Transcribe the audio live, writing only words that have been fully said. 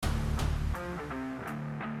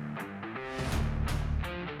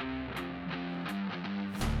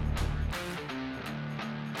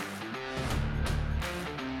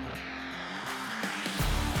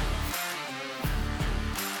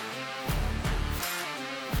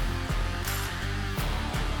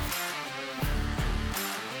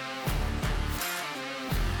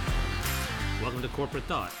Welcome to Corporate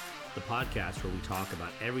Thought, the podcast where we talk about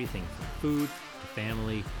everything from food to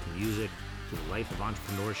family to music to the life of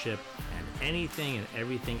entrepreneurship and anything and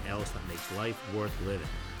everything else that makes life worth living.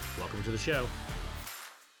 Welcome to the show.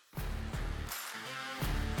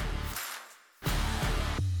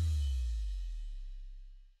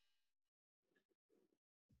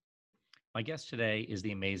 My guest today is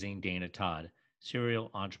the amazing Dana Todd, serial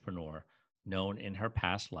entrepreneur known in her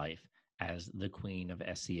past life as the Queen of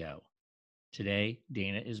SEO. Today,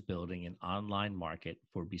 Dana is building an online market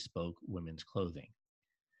for bespoke women's clothing.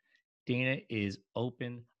 Dana is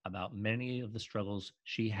open about many of the struggles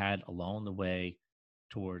she had along the way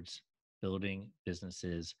towards building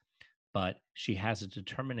businesses, but she has a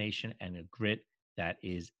determination and a grit that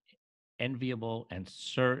is enviable and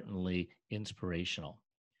certainly inspirational.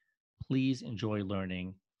 Please enjoy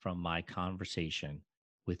learning from my conversation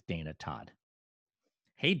with Dana Todd.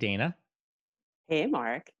 Hey, Dana. Hey,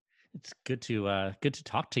 Mark. It's good to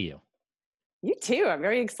talk to you. You too. I'm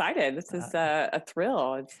very excited. This is a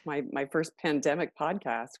thrill. It's my first pandemic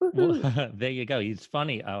podcast. Well, there you go. It's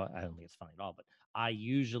funny. I don't think it's funny at all, but I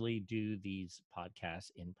usually do these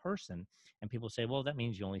podcasts in person, and people say, well, that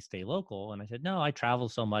means you only stay local. And I said, no, I travel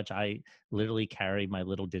so much. I literally carry my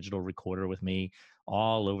little digital recorder with me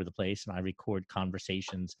all over the place, and I record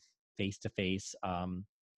conversations face to face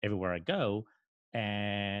everywhere I go.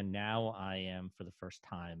 And now I am, for the first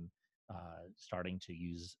time, starting to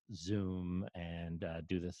use Zoom and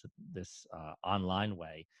do this online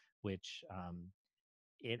way, which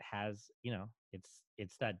it has,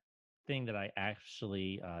 it's that thing that I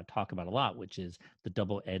actually talk about a lot, which is the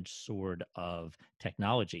double-edged sword of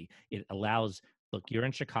technology. It allows, look, you're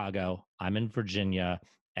in Chicago, I'm in Virginia,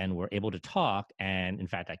 and we're able to talk. And in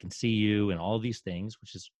fact, I can see you and all these things,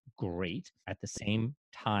 which is great. At the same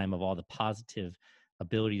time of all the positive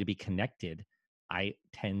ability to be connected, I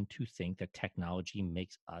tend to think that technology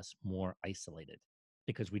makes us more isolated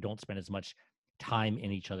because we don't spend as much time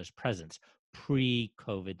in each other's presence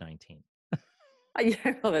pre-COVID-19. Yeah,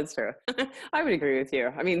 well, that's true. I would agree with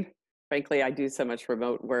you. I mean, frankly, I do so much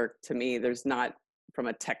remote work. To me, there's not, from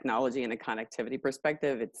a technology and a connectivity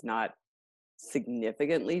perspective, it's not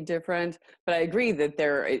significantly different. But I agree that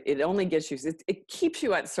it only gets you, it keeps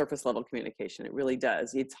you at surface level communication. It really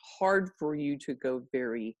does. It's hard for you to go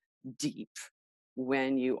very deep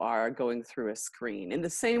when you are going through a screen. In the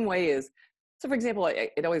same way as, so for example,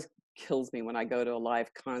 it always kills me when I go to a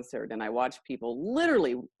live concert and I watch people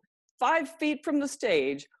literally 5 feet from the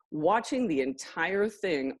stage watching the entire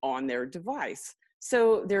thing on their device.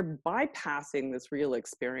 So they're bypassing this real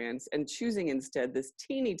experience and choosing instead this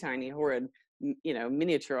teeny tiny horrid,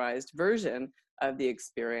 miniaturized version of the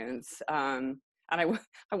experience. And I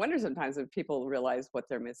wonder sometimes if people realize what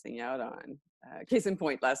they're missing out on. Case in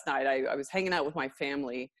point, last night I was hanging out with my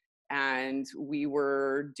family and we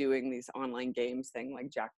were doing these online games thing like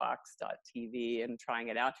Jackbox.tv and trying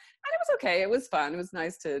it out. And it was okay. It was fun. It was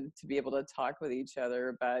nice to be able to talk with each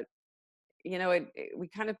other. But, we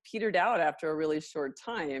kind of petered out after a really short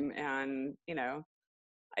time. And,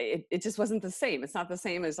 it just wasn't the same. It's not the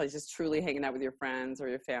same as like just truly hanging out with your friends or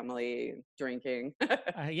your family, drinking.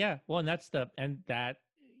 Yeah. Well, and I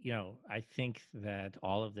think that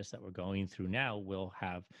all of this that we're going through now will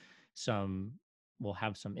have some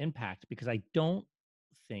impact, because I don't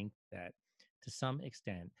think that, to some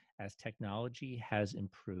extent, as technology has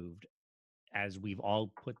improved, as we've all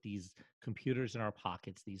put these computers in our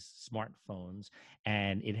pockets, these smartphones,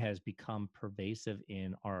 and it has become pervasive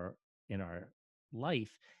in our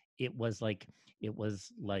life, it was like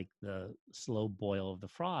the slow boil of the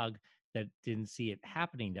frog that didn't see it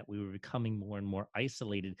happening, that we were becoming more and more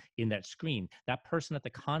isolated in that screen. That person at the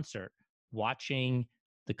concert watching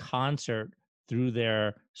the concert through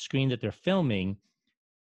their screen that they're filming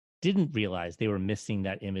didn't realize they were missing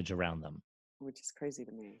that image around them. Which is crazy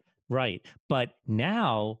to me. Right. But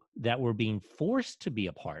now that we're being forced to be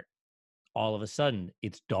apart, all of a sudden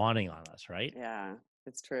it's dawning on us, right? Yeah,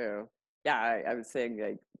 it's true. Yeah, I was saying,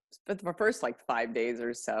 like, but the first 5 days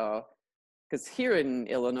or so, because here in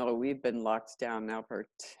Illinois, we've been locked down now for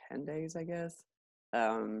 10 days, I guess.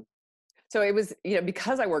 So it was,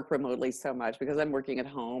 because I work remotely so much, because I'm working at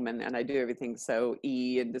home and I do everything so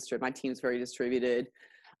my team's very distributed.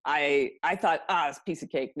 I thought, it's a piece of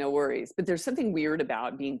cake, no worries. But there's something weird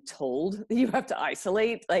about being told that you have to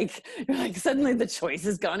isolate. You're like, suddenly the choice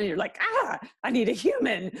is gone and you're like, I need a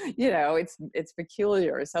human. It's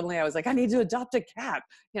peculiar. Suddenly I was like, I need to adopt a cat.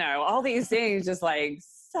 All these things, just like,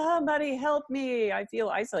 somebody help me. I feel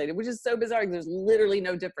isolated, which is so bizarre because there's literally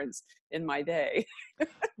no difference in my day.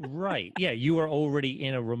 Right. Yeah. You were already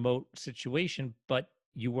in a remote situation, but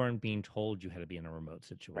you weren't being told you had to be in a remote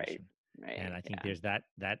situation. Right. And I think Yeah. there's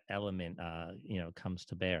that element, comes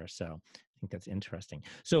to bear. So I think that's interesting.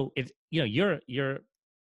 So it's, you're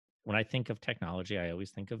when I think of technology, I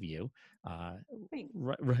always think of you. Uh, Thanks.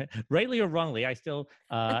 rightly or wrongly, I still,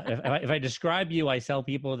 if I describe you, I tell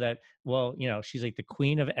people that, well, she's like the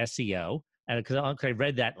queen of SEO. And because I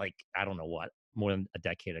read that, like, I don't know what, more than a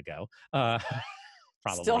decade ago, Still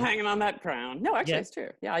probably. hanging on that crown. No, actually, Yeah. it's true.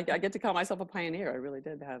 Yeah, I get to call myself a pioneer. I really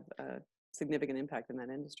did have a significant impact in that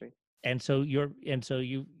industry. And so you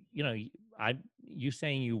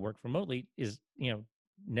saying you work remotely is,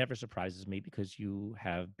 never surprises me, because you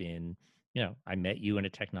have been, I met you in a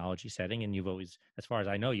technology setting, and you've always, as far as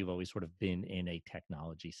I know, you've always sort of been in a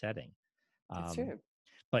technology setting. It's um true.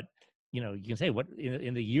 but you can say, what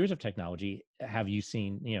in the years of technology have you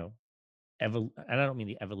seen, and I don't mean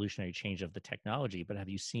the evolutionary change of the technology, but have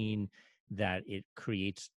you seen that it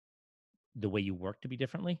creates the way you work to be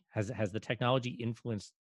differently? Has the technology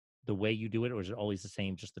influenced the way you do it, or is it always the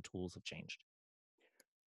same, just the tools have changed?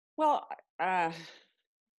 Well, uh,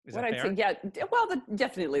 Is what that I'd say, fair? yeah, well,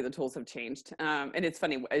 definitely the tools have changed. And it's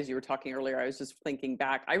funny, as you were talking earlier, I was just thinking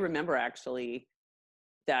back. I remember actually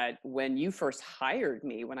that when you first hired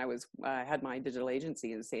me, when I was had my digital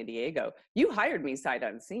agency in San Diego, you hired me sight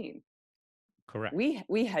unseen. Correct.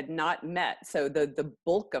 We had not met, so the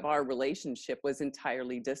bulk of our relationship was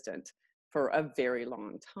entirely distant for a very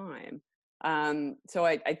long time. So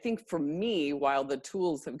I think for me, while the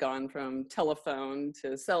tools have gone from telephone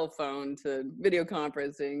to cell phone to video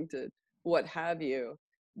conferencing to what have you,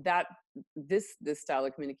 that this style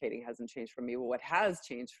of communicating hasn't changed for me. But what has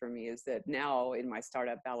changed for me is that now in my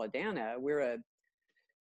startup Balladana, we're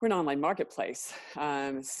an online marketplace.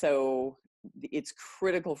 So it's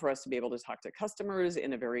critical for us to be able to talk to customers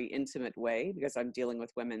in a very intimate way, because I'm dealing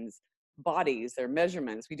with women's bodies, their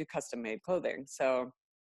measurements. We do custom made clothing. So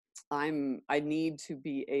I need to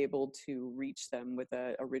be able to reach them with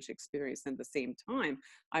a rich experience. And at the same time,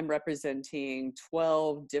 I'm representing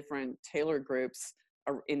 12 different tailor groups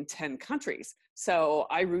in 10 countries. So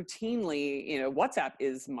I routinely, WhatsApp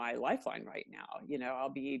is my lifeline right now. I'll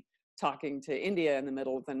be talking to India in the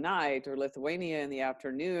middle of the night, or Lithuania in the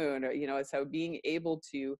afternoon, or, so being able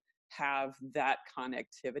to have that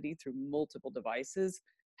connectivity through multiple devices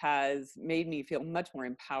has made me feel much more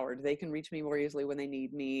empowered. They can reach me more easily when they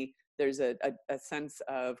need me. There's a sense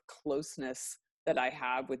of closeness that I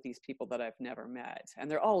have with these people that I've never met. And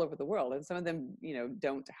they're all over the world. And some of them,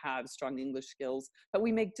 don't have strong English skills, but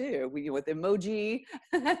we make do. With emoji,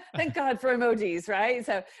 thank God for emojis, right?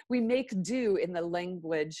 So we make do in the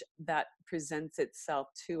language that presents itself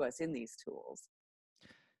to us in these tools.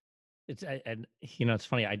 And it's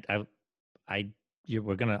funny.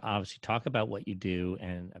 We're going to obviously talk about what you do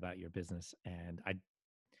and about your business, and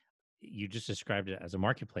you just described it as a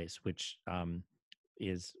marketplace, which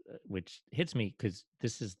hits me, because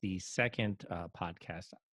this is the second podcast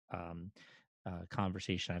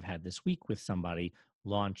conversation I've had this week with somebody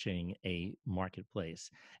launching a marketplace,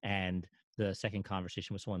 and the second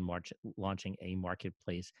conversation was someone launching a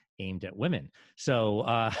marketplace aimed at women. So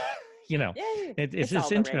Yay, it's it's all just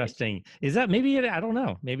the rage. interesting. Is that maybe I don't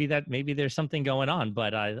know, maybe there's something going on,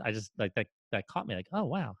 but I just like that caught me, like, oh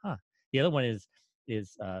wow, huh. The other one is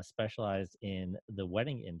specialized in the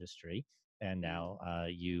wedding industry, and now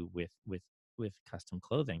you with custom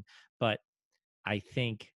clothing. But I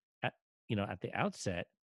think at the outset,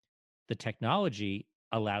 the technology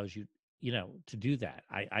allows you, to do that.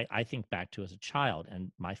 I think back to as a child,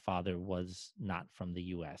 and my father was not from the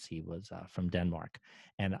US. He was from Denmark.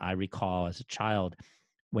 And I recall as a child,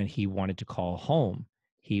 when he wanted to call home,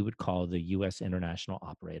 he would call the US international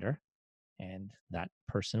operator, and that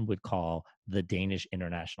person would call the Danish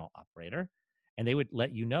international operator, and they would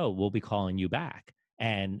let you know, we'll be calling you back.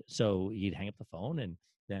 And so you'd hang up the phone, and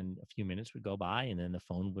then a few minutes would go by, and then the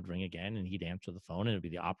phone would ring again, and he'd answer the phone, and it'd be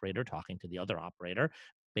the operator talking to the other operator,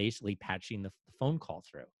 basically patching the phone call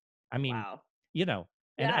through. I mean, Wow. you know,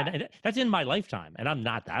 Yeah. and that's in my lifetime, and I'm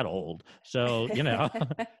not that old. So,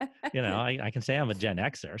 I can say I'm a Gen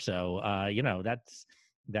Xer. So,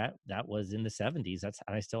 that was in the 70s.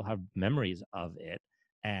 I still have memories of it.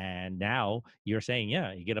 And now you're saying,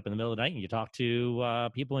 yeah, you get up in the middle of the night and you talk to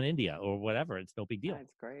people in India or whatever. It's no big deal.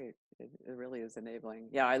 That's great. It really is enabling.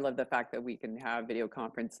 Yeah, I love the fact that we can have video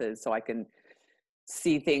conferences so I can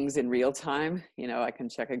see things in real time. I can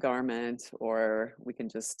check a garment, or we can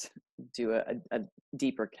just do a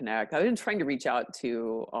deeper connect. I've been trying to reach out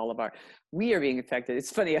to we are being affected.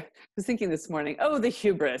 It's funny. I was thinking this morning, oh, the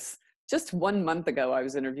hubris just 1 month ago, I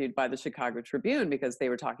was interviewed by the Chicago Tribune because they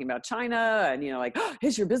were talking about China and, like, oh,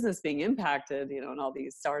 is your business being impacted, and all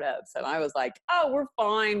these startups. And I was like, oh, we're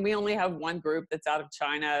fine. We only have one group that's out of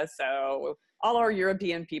China. So all our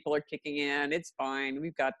European people are kicking in. It's fine.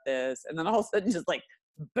 We've got this. And then all of a sudden, just like,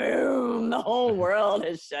 boom, the whole world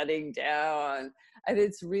is shutting down. And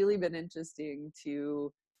it's really been interesting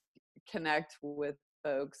to connect with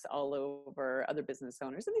folks all over, other business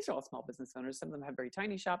owners, and these are all small business owners. Some of them have very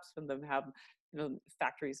tiny shops, some of them have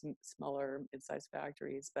factories, smaller mid-sized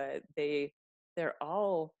factories, but they're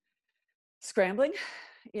all scrambling,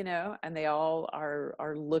 and they all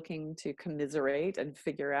are looking to commiserate and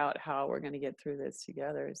figure out how we're going to get through this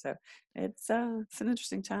together. So it's an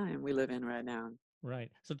interesting time we live in right now. Right.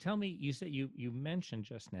 So tell me, you said you mentioned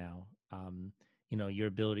just now, your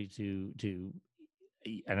ability to,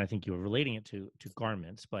 and I think you were relating it to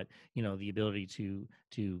garments, but the ability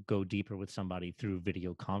to go deeper with somebody through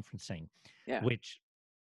video conferencing, Yeah. which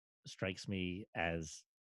strikes me as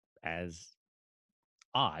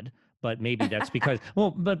odd. But maybe that's because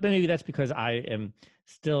but maybe that's because I am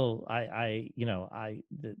still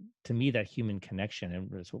to me, that human connection, and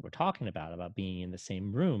that's what we're talking about being in the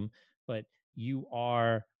same room, but you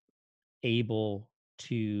are able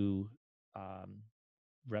to um,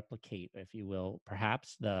 replicate, if you will,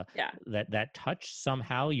 perhaps Yeah. that touch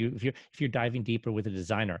somehow. If you're diving deeper with a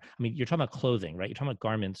designer, I mean, you're talking about clothing, right? You're talking about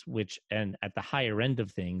garments, which, and at the higher end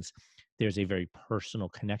of things, there's a very personal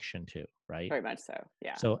connection to, right? Very much so.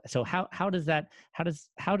 Yeah. So how do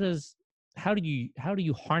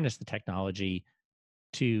you harness the technology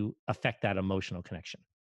to affect that emotional connection?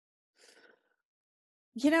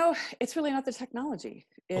 It's really not the technology.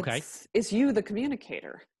 Okay. It's you, the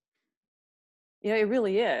communicator. It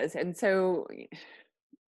really is. And so,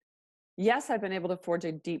 yes, I've been able to forge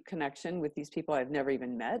a deep connection with these people I've never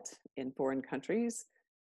even met in foreign countries.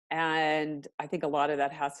 And I think a lot of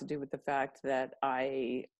that has to do with the fact that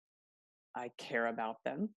I care about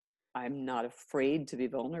them. I'm not afraid to be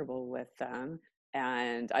vulnerable with them.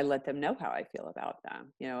 And I let them know how I feel about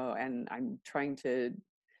them, and I'm trying to,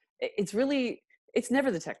 it's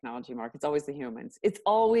never the technology, Mark. It's always the humans. It's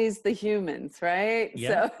always the humans, right?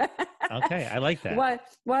 Yeah. So Okay. I like that.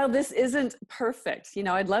 while this isn't perfect,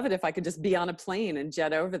 I'd love it if I could just be on a plane and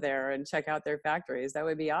jet over there and check out their factories. That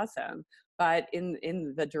would be awesome. But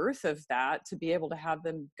in the dearth of that, to be able to have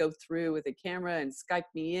them go through with a camera and Skype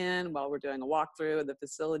me in while we're doing a walkthrough of the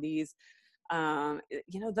facilities,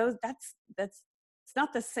 that's it's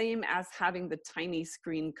not the same as having the tiny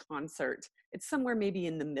screen concert. It's somewhere maybe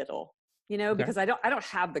in the middle, Okay. because I don't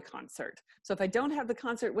have the concert. So if I don't have the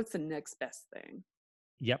concert, what's the next best thing?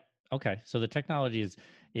 Yep. Okay. So the technology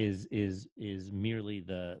is merely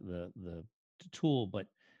the tool, but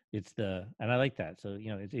and I like that. So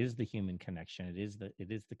it is the human connection. It is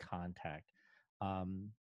the contact,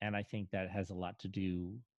 and I think that has a lot to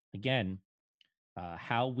do, again,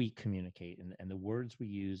 how we communicate, and the words we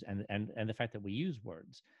use, and the fact that we use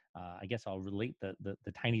words. I guess I'll relate the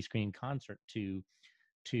tiny screen concert to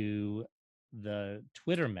the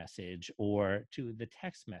Twitter message or to the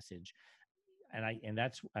text message, and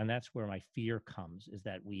that's where my fear comes, is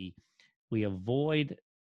that we avoid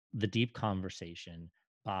the deep conversation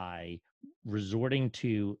by resorting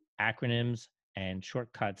to acronyms and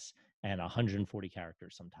shortcuts and 140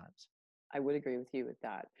 characters sometimes. I would agree with you with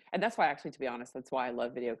that. And that's why, actually, to be honest, that's why I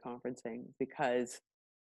love video conferencing, because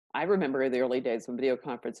I remember the early days when video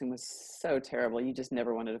conferencing was so terrible. You just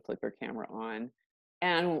never wanted to flip your camera on.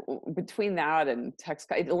 And between that and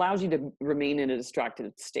text, it allows you to remain in a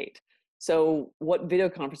distracted state. So what video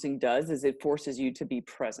conferencing does is it forces you to be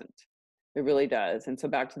present. It really does. And so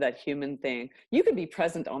back to that human thing, you can be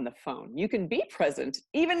present on the phone. You can be present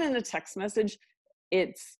even in a text message.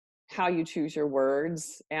 It's how you choose your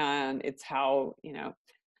words, and it's how,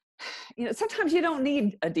 sometimes you don't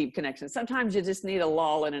need a deep connection. Sometimes you just need a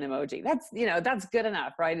lol and an emoji. That's good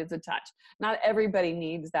enough, right? It's a touch. Not everybody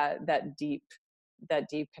needs that deep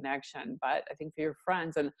connection, but I think for your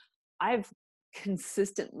friends, and I've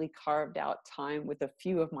consistently carved out time with a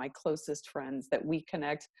few of my closest friends that we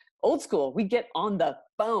connect old school. We get on the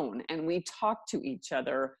phone and we talk to each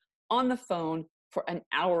other on the phone for an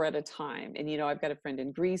hour at a time. And I've got a friend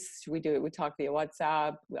in Greece. We talk via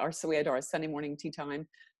WhatsApp. So we had our Sunday morning tea time.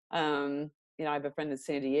 I have a friend in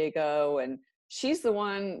San Diego, and she's the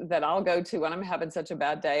one that I'll go to when I'm having such a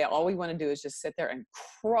bad day. All we want to do is just sit there and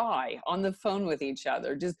cry on the phone with each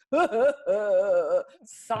other, just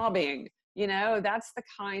sobbing. That's the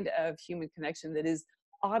kind of human connection that is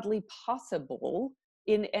oddly possible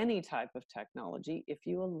in any type of technology if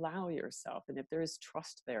you allow yourself, and if there is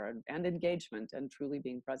trust there, and engagement, and truly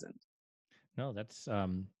being present. No, that's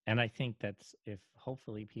and I think that's if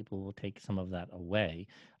hopefully people will take some of that away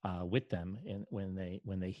with them, and when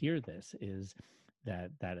they hear this, is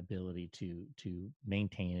that ability to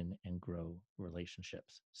maintain and grow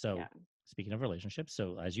relationships. So Yeah. speaking of relationships,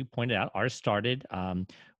 so as you pointed out, ours started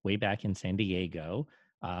way back in San Diego,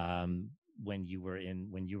 um, when you were in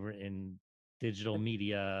Yeah. digital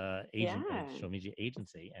media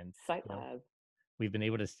agency, and Site you know lab. we've been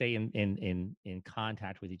able to stay in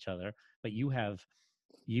contact with each other. But you have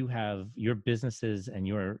your businesses and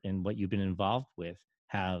your and what you've been involved with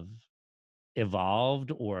have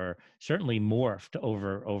evolved or certainly morphed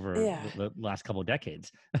over Yeah. the last couple of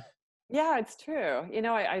decades. Yeah, it's true.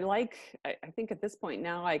 I think at this point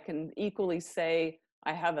now I can equally say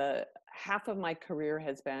I have a half of my career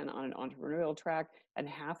has been on an entrepreneurial track and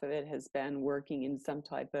half of it has been working in some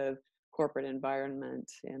type of corporate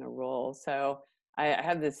environment in a role. So I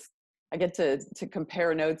have this, I get to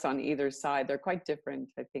compare notes on either side. They're quite different,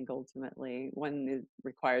 I think, ultimately. One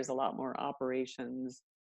requires a lot more operations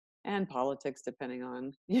and politics depending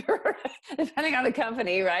on your depending on the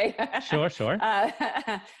company, right? Sure, sure.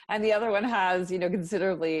 uh, and the other one has,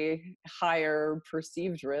 considerably higher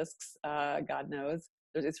perceived risks. God knows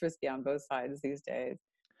it's risky on both sides these days,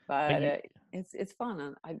 But but you it's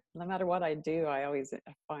fun. And no matter what I do, I always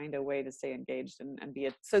find a way to stay engaged and be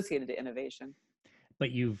associated to innovation.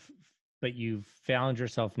 but you've found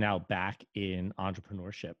yourself now back in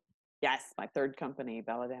entrepreneurship. Yes, my third company,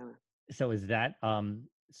 Belladonna. So is that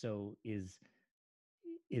so is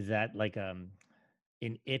that like an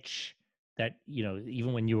itch that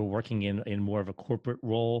even when you were working in more of a corporate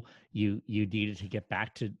role, you needed to get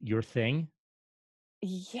back to your thing?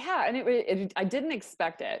 Yeah, and I didn't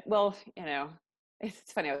expect it. Well,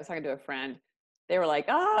 it's funny. I was talking to a friend. They were like,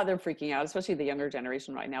 "Ah, they're freaking out," especially the younger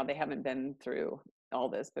generation right now. They haven't been through all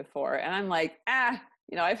this before. And I'm like,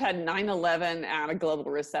 I've had 9/11 and a global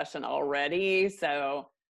recession already, so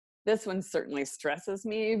this one certainly stresses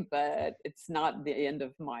me, but it's not the end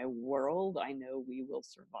of my world. I know we will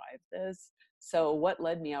survive this. So what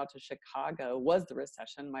led me out to Chicago was the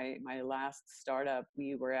recession. My last startup,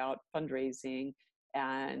 we were out fundraising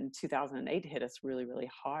and 2008 hit us really, really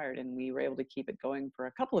hard. And we were able to keep it going for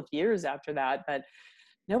a couple of years after that. But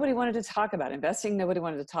nobody wanted to talk about investing. Nobody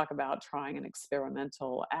wanted to talk about trying an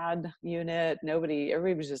experimental ad unit.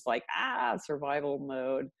 Everybody was just like, survival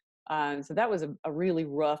mode. So that was a really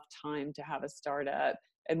rough time to have a startup.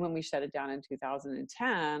 And when we shut it down in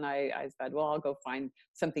 2010, I said, well, I'll go find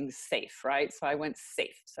something safe, right? So I went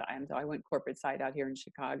safe. So I went corporate side out here in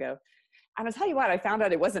Chicago. And I'll tell you what, I found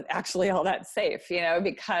out it wasn't actually all that safe,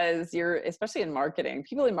 because especially in marketing,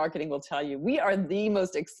 people in marketing will tell you, we are the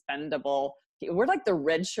most expendable. We're like the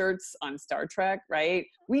red shirts on Star Trek, right?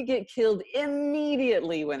 We get killed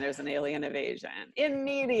immediately when there's an alien invasion,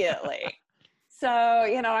 immediately. So,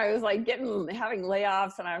 I was like having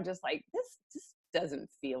layoffs and I'm just like, this doesn't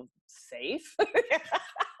feel safe.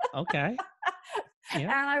 Okay. Yeah.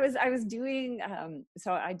 And I was doing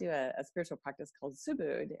so I do a spiritual practice called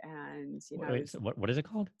Subud, and I Wait, was so what is it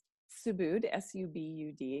called? Subud,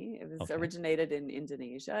 Subud. It was Okay. originated in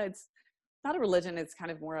Indonesia. It's not a religion. It's kind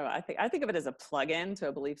of more of, I think of it as a plug-in to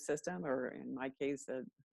a belief system, or in my case, a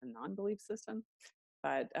non-belief system.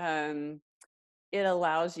 But it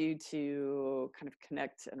allows you to kind of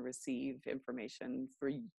connect and receive information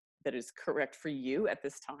that is correct for you at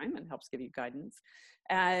this time and helps give you guidance.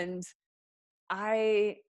 And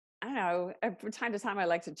I I don't know, from time to time, I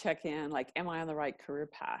like to check in, like, am I on the right career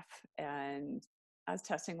path? And I was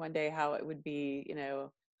testing one day how it would be,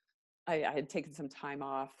 I had taken some time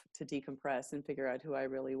off to decompress and figure out who I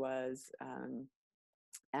really was.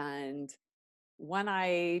 And when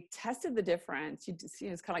I tested the difference, it's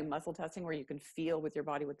kind of like muscle testing where you can feel with your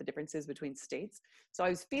body what the difference is between states. So I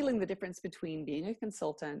was feeling the difference between being a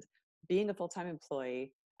consultant, being a full-time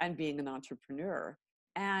employee, and being an entrepreneur.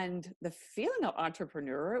 And the feeling of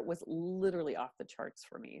entrepreneur was literally off the charts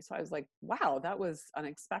for me. So I was like, wow, that was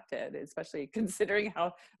unexpected, especially considering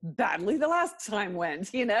how badly the last time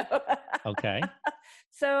went. Okay.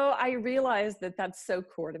 So I realized that that's so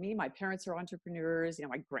core to me. My parents are entrepreneurs.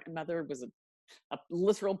 My grandmother was a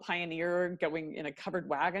literal pioneer going in a covered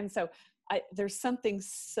wagon. So there's something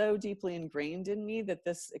so deeply ingrained in me that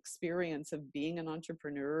this experience of being an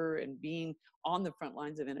entrepreneur and being on the front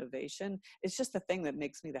lines of innovation is just the thing that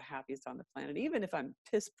makes me the happiest on the planet. Even if I'm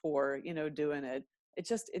piss poor, doing it,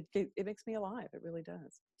 it makes me alive. It really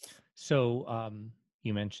does. So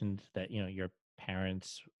you mentioned that your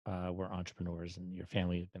parents were entrepreneurs and your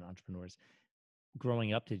family has been entrepreneurs.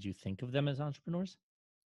 Growing up, did you think of them as entrepreneurs?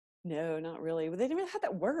 No, not really. They didn't really have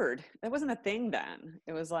that word. That wasn't a thing then.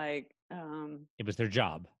 It was like, It was their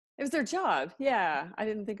job. It was their job. Yeah. I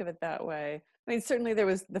didn't think of it that way. I mean, certainly there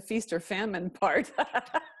was the feast or famine part.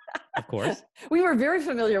 Of course. We were very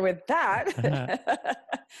familiar with that.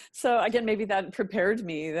 So again, maybe that prepared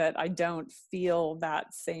me that I don't feel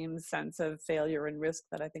that same sense of failure and risk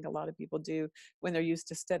that I think a lot of people do when they're used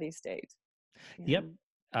to steady state. Yeah. Yep.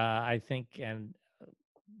 I think, and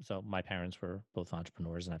so my parents were both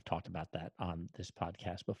entrepreneurs, and I've talked about that on this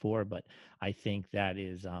podcast before, but I think that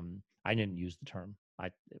is, I didn't use the term.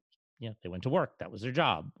 They went to work. That was their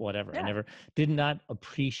job, whatever. I Yeah. never did not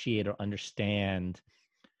appreciate or understand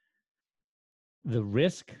the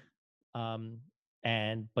risk, um,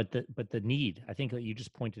 but the need. I think that you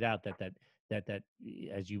just pointed out that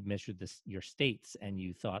as you measured your states and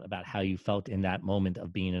you thought about how you felt in that moment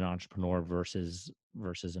of being an entrepreneur versus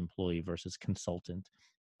employee versus consultant,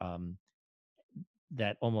 um,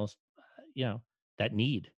 that almost, you know, that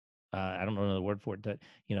need. I don't know the word for it. That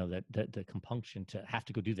that the compunction to have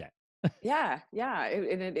to go do that. Yeah. Yeah.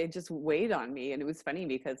 And it just weighed on me. And it was funny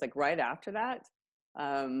because like right after that,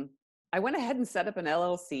 um, I went ahead and set up an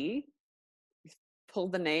LLC,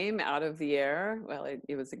 pulled the name out of the air. Well,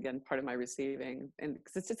 it was again part of my receiving, and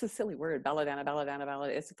because it's just a silly word, belladonna, belladonna,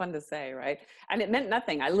 belladonna. It's fun to say, right? And it meant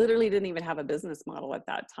nothing. I literally didn't even have a business model at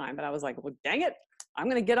that time, but I was like, well, dang it, I'm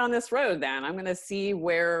going to get on this road. Then I'm going to see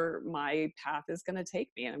where my path is going to take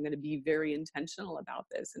me, and I'm going to be very intentional about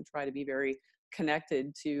this and try to be very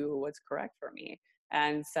connected to what's correct for me.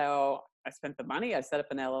 And so I spent the money. I set up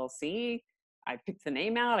an LLC. I picked the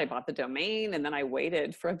name out. I bought the domain, and then I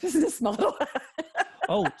waited for a business model.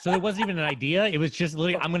 Oh, so it wasn't even an idea. It was just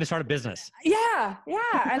literally, I'm going to start a business. Yeah,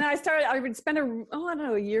 yeah. And I would spend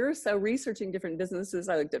a year or so researching different businesses.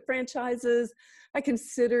 I looked at franchises. I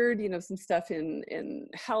considered, some stuff in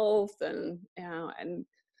health and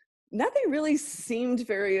nothing really seemed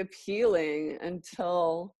very appealing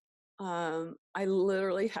until I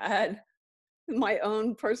literally had my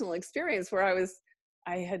own personal experience where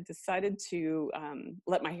I had decided to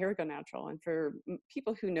let my hair go natural. And for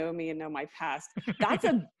people who know me and know my past, that's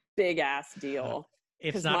a big ass deal.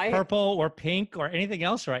 It's Because not purple or pink or anything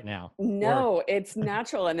else right now. no, it's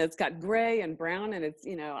natural, and it's got gray and brown, and it's,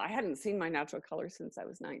 I hadn't seen my natural color since I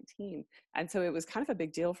was 19. And so it was kind of a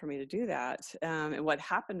big deal for me to do that. And what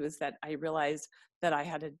happened was that I realized that I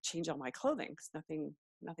had to change all my clothing because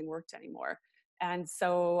nothing worked anymore. And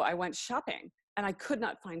so I went shopping and I could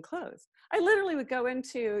not find clothes. I literally would go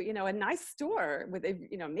into, a nice store with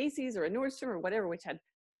Macy's or a Nordstrom or whatever, which had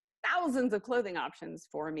thousands of clothing options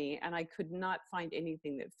for me, and I could not find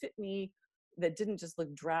anything that fit me, that didn't just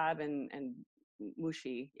look drab and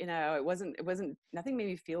mushy. It wasn't nothing made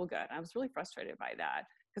me feel good. I was really frustrated by that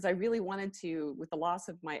because I really wanted to, with the loss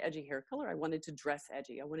of my edgy hair color, I wanted to dress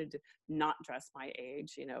edgy. I wanted to not dress my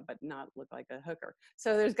age, but not look like a hooker.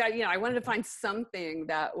 So I wanted to find something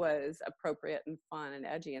that was appropriate and fun and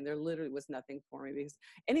edgy, and there literally was nothing for me because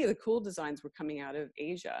any of the cool designs were coming out of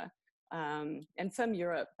Asia. And some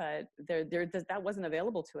Europe, but that wasn't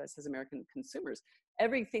available to us as American consumers.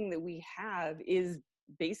 Everything that we have is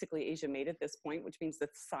basically Asia made at this point, which means that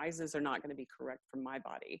sizes are not going to be correct for my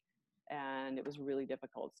body. And it was really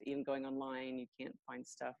difficult. So even going online, you can't find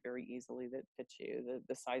stuff very easily that fits you.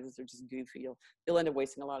 The sizes are just goofy. You'll end up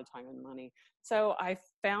wasting a lot of time and money. So I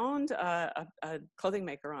found a clothing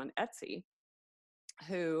maker on Etsy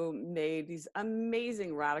who made these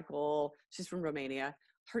amazing radical, she's from Romania.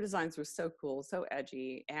 Her designs were so cool, so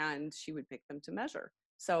edgy, and she would make them to measure.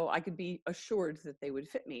 So I could be assured that they would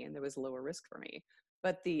fit me and there was lower risk for me.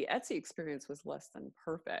 But the Etsy experience was less than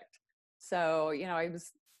perfect. So, I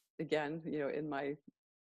was, again, in my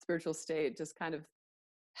spiritual state, just kind of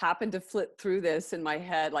happened to flip through this in my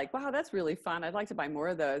head, like, wow, that's really fun. I'd like to buy more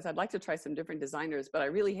of those. I'd like to try some different designers, but I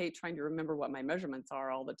really hate trying to remember what my measurements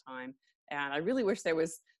are all the time. And I really wish there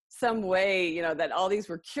was some way, that all these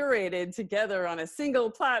were curated together on a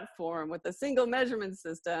single platform with a single measurement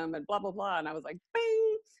system and blah, blah, blah. And I was like,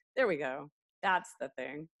 bing, there we go. That's the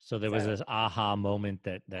thing. So there was this aha moment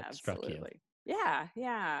that struck you. Yeah.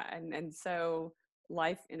 Yeah. And so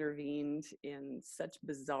life intervened in such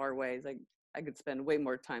bizarre ways. Like I could spend way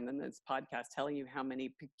more time than this podcast telling you how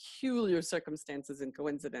many peculiar circumstances and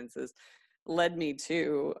coincidences led me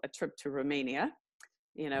to a trip to Romania,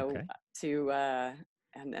 Okay.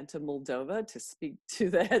 and to Moldova to speak to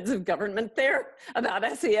the heads of government there about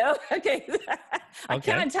SEO. Okay. I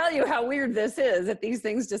can't tell you how weird this is that these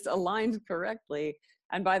things just aligned correctly.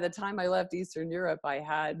 And by the time I left Eastern Europe, I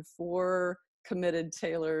had 4 committed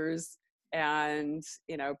tailors, and,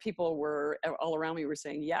 people were all around me were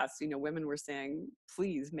saying, yes, women were saying,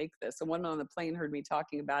 please make this. And one on the plane heard me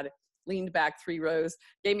talking about it. leaned back 3 rows,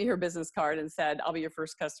 gave me her business card and said, I'll be your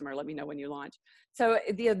first customer. Let me know when you launch. So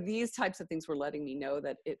these types of things were letting me know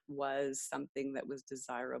that it was something that was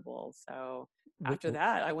desirable. So Wi- after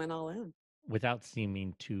that, I went all in. Without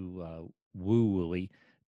seeming too woo-wooly,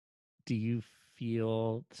 do you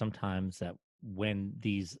feel sometimes that when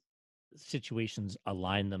these situations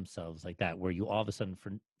align themselves like that, where you all of a sudden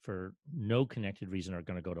for no connected reason are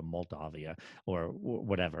going to go to Moldavia or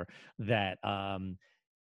whatever, that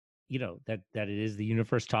that it is the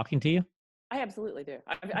universe talking to you? I absolutely do.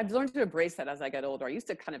 I've learned to embrace that as I get older. I used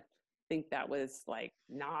to kind of think that was like,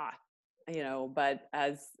 nah, but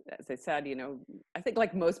as I said, I think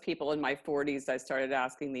like most people in my 40s, I started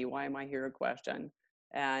asking the why am I here question.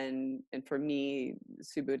 And for me,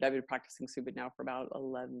 Subud, I've been practicing Subud now for about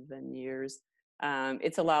 11 years.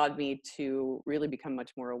 It's allowed me to really become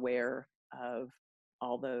much more aware of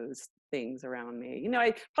all those things around me.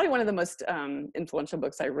 Probably one of the most influential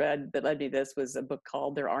books I read that led me to this was a book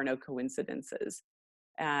called There Are No Coincidences.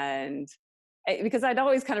 And because I'd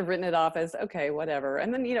always kind of written it off as, okay, whatever.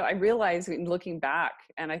 And then, I realized in looking back,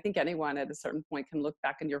 and I think anyone at a certain point can look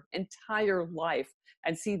back in your entire life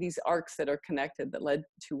and see these arcs that are connected that led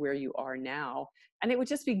to where you are now. And it would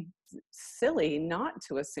just be silly not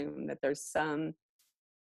to assume that there's some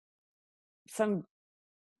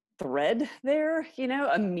thread there,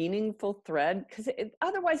 a meaningful thread, because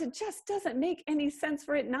otherwise it just doesn't make any sense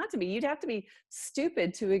for it not to be. You'd have to be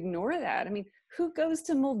stupid to ignore that. I mean, who goes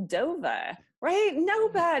to Moldova, right?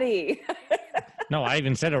 Nobody. No, I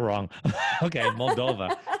even said it wrong. Okay,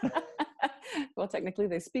 Moldova. Well, technically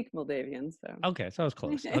they speak Moldavian, so. Okay, so I was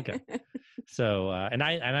close. Okay. So, and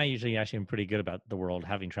I usually actually am pretty good about the world,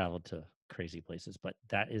 having traveled to crazy places, but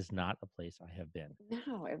that is not a place I have been.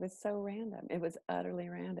 No, it was so random. It was utterly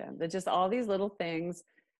random. They're just all these little things.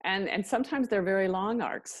 And sometimes they're very long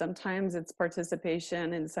arcs. Sometimes it's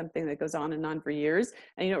participation in something that goes on and on for years,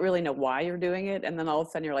 and you don't really know why you're doing it. And then all of a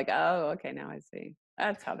sudden you're like, oh, okay, now I see.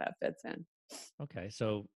 That's how that fits in. Okay,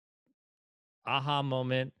 so aha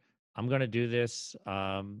moment. I'm going to do this.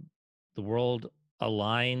 The world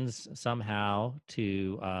aligns somehow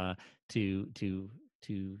to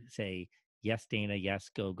say yes, Dana, yes,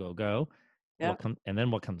 go, go, go. Yeah. And then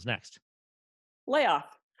what comes next?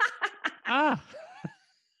 Layoff. Ah,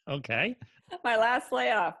 okay. My last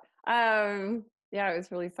layoff. Yeah, it was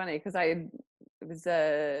really funny because it was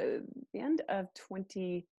the end of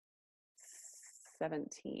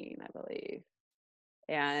 2017, I believe.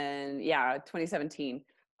 And yeah, 2017,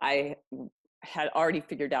 I had already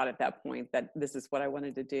figured out at that point that this is what I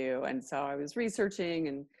wanted to do. And so I was researching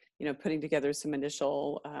and, putting together some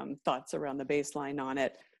initial thoughts around the baseline on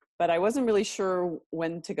it. But I wasn't really sure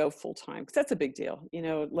when to go full time, because that's a big deal,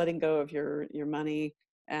 letting go of your money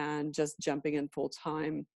and just jumping in full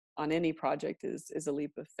time on any project is a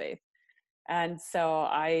leap of faith. And so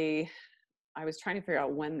I was trying to figure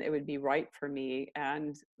out when it would be right for me.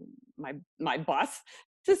 And my boss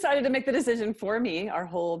decided to make the decision for me. Our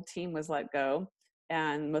whole team was let go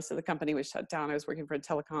and most of the company was shut down. I was working for a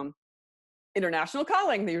telecom international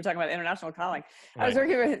calling. You were talking about international calling. Right. I was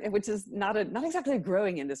working with, which is not exactly a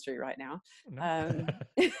growing industry right now. No.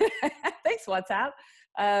 Thanks, WhatsApp.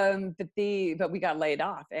 But we got laid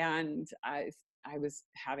off, and I was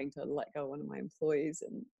having to let go one of my employees,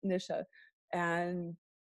 and Nisha, and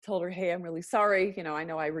told her, hey, I'm really sorry. I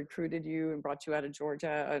know I recruited you and brought you out of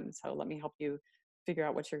Georgia, and so let me help you figure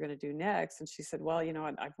out what you're going to do next. And she said, well,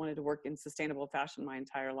 I've wanted to work in sustainable fashion my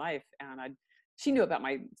entire life, and she knew about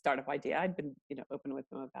my startup idea. I'd been, open with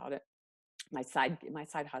them about it, my side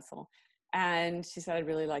hustle. And she said, I'd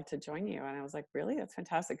really like to join you. And I was like, really? That's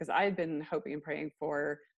fantastic. Because I had been hoping and praying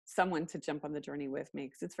for someone to jump on the journey with me,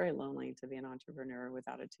 because it's very lonely to be an entrepreneur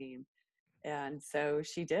without a team. And so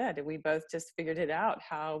she did. And we both just figured it out,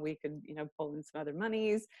 how we could, pull in some other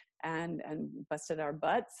monies and busted our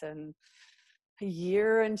butts. And a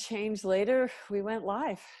year and change later, we went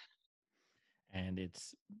live. And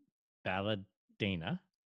it's Balladana.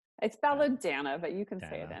 It's Balladana, but you can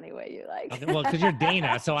say it any way you like. Okay, well, because you're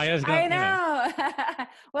Dana, so I was going. I know.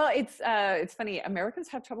 Well, it's funny. Americans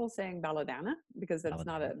have trouble saying Balladana because it's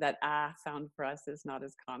not that ah sound for us is not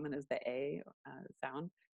as common as the a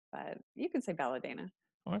sound. But you can say Balladana.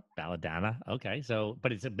 Or Balladana. Okay, so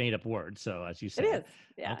but it's a made up word. So as you said, it is.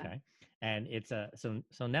 Yeah. Okay, and it's a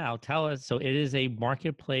so now tell us. So it is a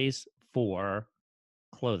marketplace for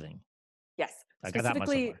clothing. Yes. I got that much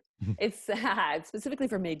so far. It's specifically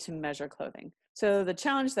for made to measure clothing. So the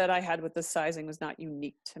challenge that I had with the sizing was not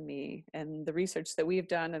unique to me, and the research that we've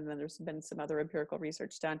done, and then there's been some other empirical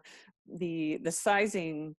research done. The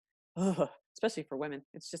sizing, especially for women,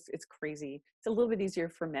 it's crazy. It's a little bit easier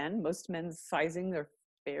for men. Most men's sizing, they're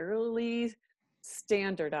fairly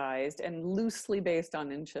standardized and loosely based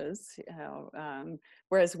on inches,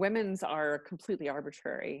 whereas women's are completely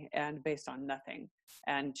arbitrary and based on nothing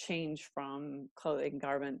and change from clothing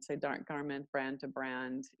garment to dark garment, brand to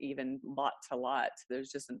brand, even lot to lot. There's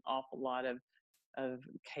just an awful lot of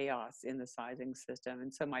chaos in the sizing system.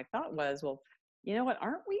 And so my thought was, well, you know what,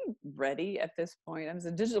 aren't we ready at this point? I'm a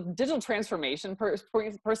digital transformation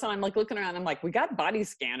person. I'm like looking around, I'm like, we got body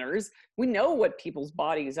scanners. We know what people's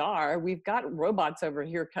bodies are. We've got robots over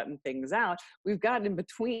here cutting things out. We've got in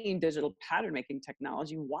between digital pattern making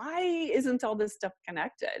technology. Why isn't all this stuff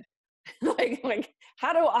connected? like,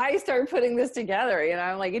 how do I start putting this together? You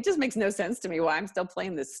know, like, it just makes no sense to me why I'm still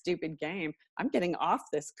playing this stupid game. I'm getting off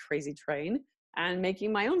this crazy train and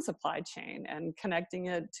making my own supply chain and connecting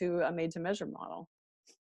it to a made to measure model.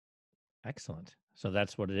 Excellent. So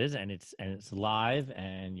that's what it is. And it's live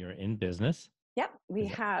and you're in business. Yep. We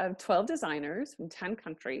have 12 designers from 10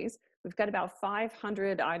 countries. We've got about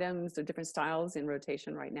 500 items of different styles in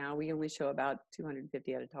rotation right now. We only show about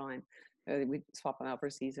 250 at a time. We swap them out for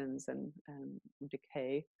seasons and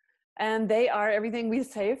decay. And they are everything we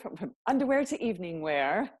say from underwear to evening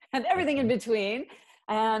wear and everything in between.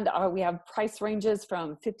 And we have price ranges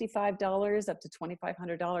from $55 up to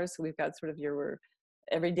 $2,500. So we've got sort of your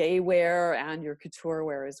everyday wear and your couture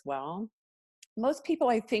wear as well. Most people,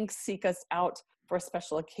 I think, seek us out for a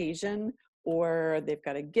special occasion, or they've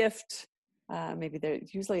got a gift. Maybe they're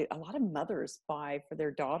usually a lot of mothers buy for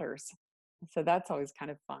their daughters. So that's always kind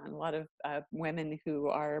of fun. A lot of women who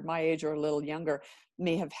are my age or a little younger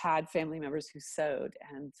may have had family members who sewed.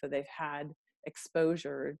 And so they've had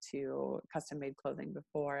exposure to custom made clothing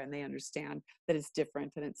before, and they understand that it's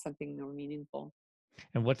different and it's something more meaningful.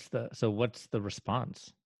 And what's the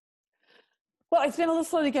response? Well, it's been a little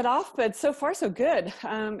slow to get off, but so far so good.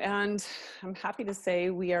 And I'm happy to say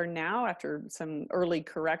we are now, after some early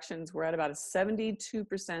corrections, we're at about a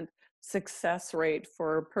 72% success rate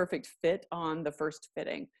for perfect fit on the first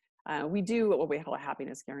fitting. We do what we call a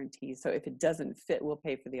happiness guarantee. So if it doesn't fit, we'll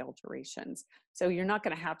pay for the alterations. So you're not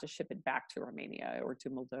going to have to ship it back to Romania or to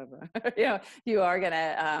Moldova. You are going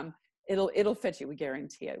to, it'll fit you. We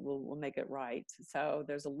guarantee it. We'll make it right. So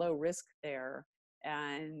there's a low risk there.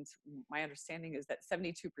 And my understanding is that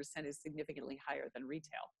 72% is significantly higher than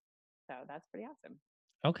retail. So that's pretty awesome.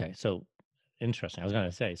 Okay. So interesting. I was going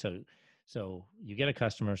to say, so you get a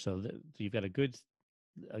customer, so you've got a good,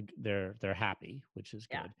 they're happy, which is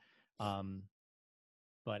good. Yeah.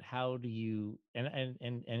 But how do you,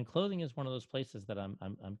 and clothing is one of those places that I'm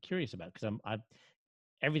curious about, because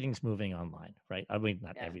everything's moving online, right? I mean,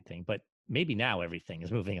 not everything, but maybe now everything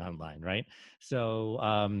is moving online, right? So,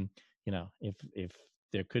 if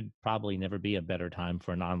there could probably never be a better time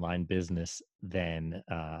for an online business than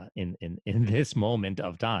in this moment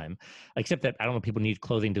of time, except that I don't know, people need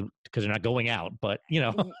clothing because they're not going out, but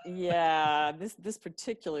Yeah, this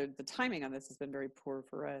particular, the timing on this has been very poor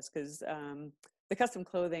for us, because the custom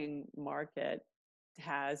clothing market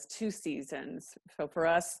has two seasons. So for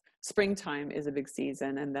us, springtime is a big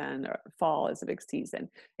season, and then fall is a big season.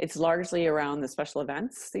 It's largely around the special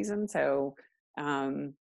events season. So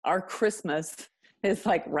our Christmas is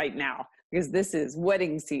like right now, because this is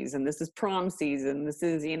wedding season, this is prom season, this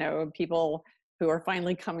is, people who are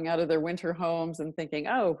finally coming out of their winter homes and thinking,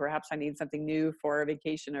 oh, perhaps I need something new for a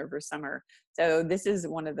vacation over summer. So this is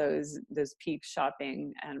one of those peak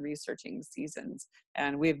shopping and researching seasons.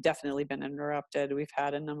 And we've definitely been interrupted. We've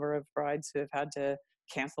had a number of brides who have had to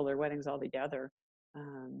cancel their weddings altogether.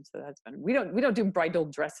 So that's been, we don't do bridal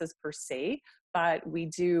dresses per se, but we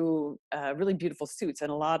do really beautiful suits. And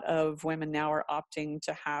a lot of women now are opting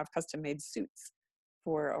to have custom made suits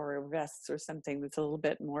or vests or something that's a little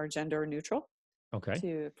bit more gender neutral.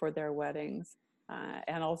 Okay. For their weddings,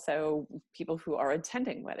 and also people who are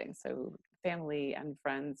attending weddings. So family and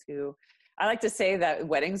friends who, I like to say that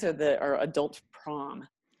weddings are adult prom.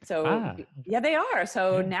 So yeah, they are.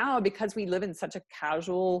 So now, because we live in such a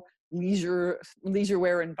casual leisure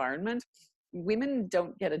wear environment, women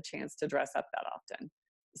don't get a chance to dress up that often.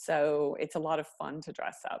 So it's a lot of fun to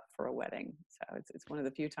dress up for a wedding. So it's one of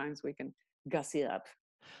the few times we can gussy up.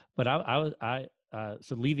 But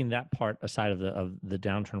so leaving that part aside of the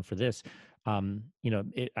downturn for this, I'm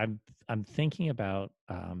thinking about,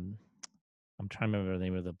 I'm trying to remember the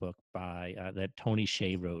name of the book by that Tony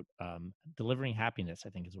Hsieh wrote, Delivering Happiness, I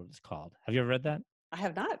think is what it's called. Have you ever read that? I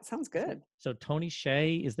have not. Sounds good. So Tony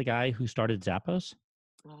Hsieh is the guy who started Zappos,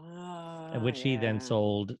 which he then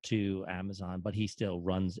sold to Amazon, but he still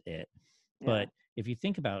runs it. But if you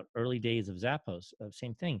think about early days of Zappos,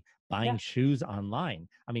 same thing, buying shoes online.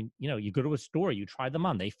 I mean, you go to a store, you try them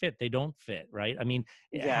on, they fit, they don't fit, right? I mean,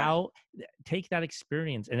 how take that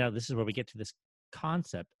experience, and now this is where we get to this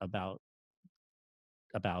concept about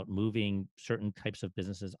moving certain types of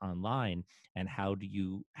businesses online, and how do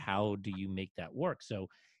you make that work. So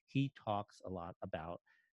he talks a lot about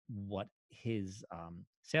what his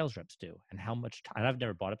sales reps do and how much time. I've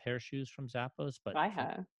never bought a pair of shoes from Zappos, but I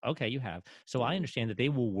have. okay, you have. So I Yeah. understand that they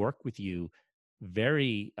will work with you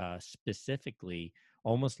very specifically,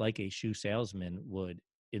 almost like a shoe salesman would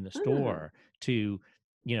in the Ah, store, to,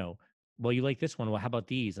 you know, well, you like this one, well, how about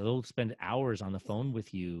these? They'll spend hours on the phone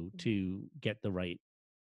with you to get the right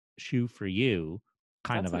shoe for you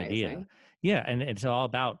kind that's of idea. amazing. Yeah, and it's all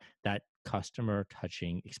about that customer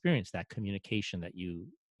touching experience, that communication that you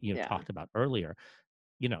Yeah. talked about earlier.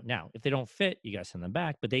 Now if they don't fit, you got to send them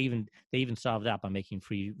back, but they even solve that by making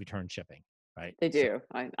free return shipping, right? They So do.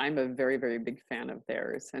 I'm a very, very big fan of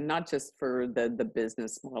theirs, and not just for the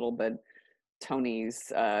business model, but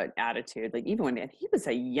Tony's attitude. Like even when and he was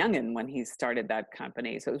a youngin when he started that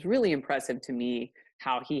company, so it was really impressive to me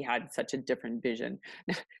how he had such a different vision.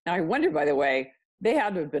 Now I wonder, by the way, they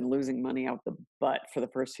had to have been losing money out the butt for the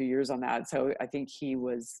first few years on that. So I think he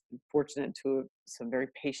was fortunate to have some very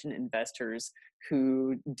patient investors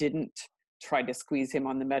who didn't try to squeeze him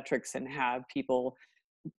on the metrics and have people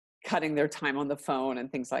cutting their time on the phone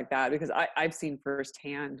and things like that, because I've seen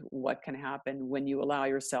firsthand what can happen when you allow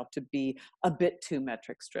yourself to be a bit too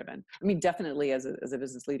metrics driven. I mean, definitely as a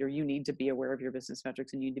business leader, you need to be aware of your business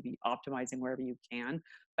metrics and you need to be optimizing wherever you can.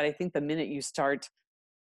 But I think the minute you start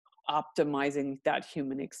optimizing that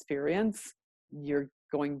human experience, you're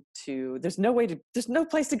going to, there's no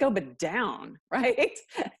place to go but down, right?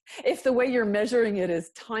 If the way you're measuring it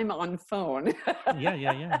is time on phone. yeah,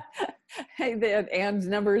 yeah, yeah. And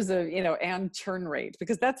numbers of, and churn rate,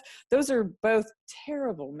 because those are both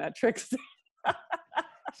terrible metrics.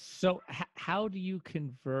 So how do you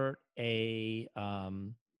convert a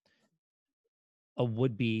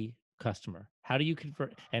would-be customer? How do you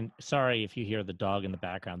convert? And sorry if you hear the dog in the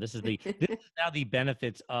background. This is now the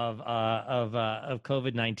benefits of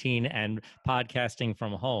COVID-19 and podcasting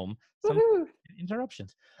from home. Some Woohoo.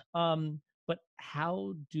 interruptions. But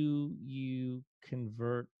how do you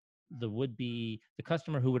convert the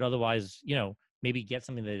customer who would otherwise, maybe get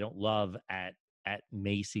something they don't love at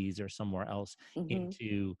Macy's or somewhere else, Hmm.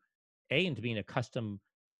 into being a custom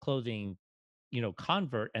clothing,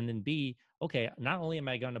 convert, and then B, okay, not only am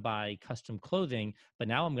I going to buy custom clothing, but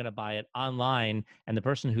now I'm going to buy it online, and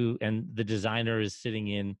the designer is sitting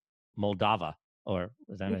in Moldova, or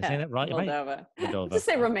am I saying Yeah, that right? Am I Moldova. Let's Moldova? just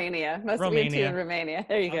say Romania. We have two in Romania. Romania.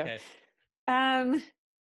 There you go. Okay. Um,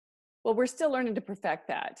 well, we're still learning to perfect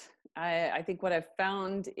that. I think what I've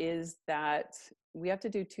found is that we have to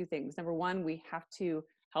do two things. Number one, we have to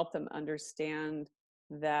help them understand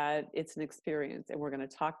that it's an experience and we're going to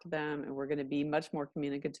talk to them and we're going to be much more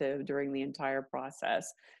communicative during the entire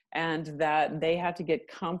process, and that they have to get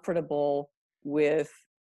comfortable with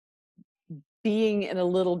being in a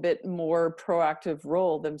little bit more proactive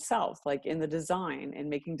role themselves, like in the design and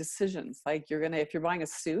making decisions. Like if you're buying a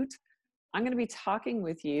suit, I'm going to be talking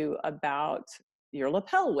with you about your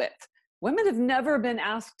lapel width. Women have never been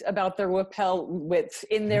asked about their lapel width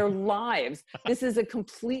in their lives. This is a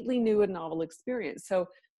completely new and novel experience. So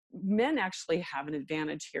men actually have an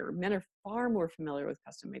advantage here. Men are far more familiar with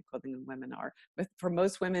custom made clothing than women are. But for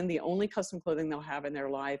most women, the only custom clothing they'll have in their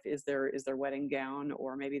life is their wedding gown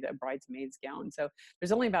or maybe the bridesmaid's gown. So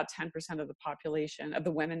there's only about 10% of the population of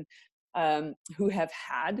the women who have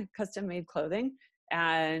had custom made clothing,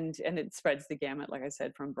 and it spreads the gamut, like I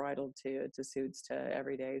said, from bridal to suits to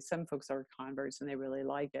everyday. Some folks are converts and they really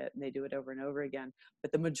like it and they do it over and over again,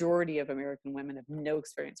 but the majority of American women have no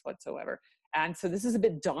experience whatsoever, and so this is a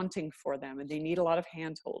bit daunting for them and they need a lot of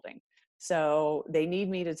hand holding. So they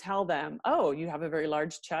need me to tell them, oh, you have a very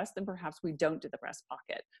large chest, then perhaps we don't do the breast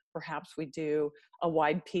pocket. Perhaps we do a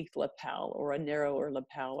wide peaked lapel or a narrower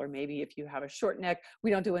lapel, or maybe if you have a short neck,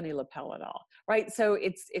 we don't do any lapel at all, right? So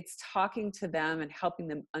it's talking to them and helping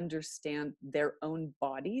them understand their own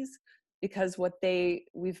bodies, because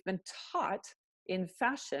we've been taught in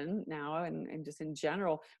fashion now, and just in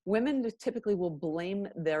general, women typically will blame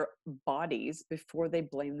their bodies before they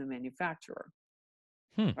blame the manufacturer.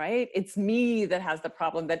 Hmm. Right? It's me that has the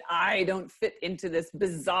problem, that I don't fit into this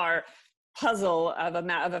bizarre puzzle of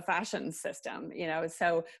a fashion system,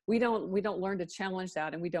 so we don't learn to challenge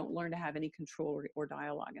that, and we don't learn to have any control or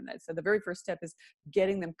dialogue in that. So the very first step is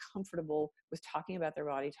getting them comfortable with talking about their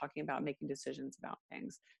body, talking about making decisions about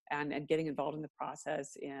things, and getting involved in the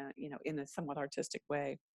process in a somewhat artistic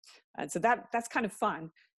way. And so that's kind of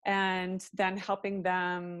fun. And then helping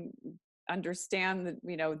them understand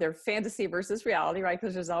that, their fantasy versus reality, right?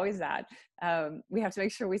 Because there's always that. We have to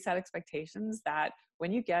make sure we set expectations that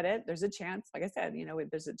when you get it, there's a chance, like I said,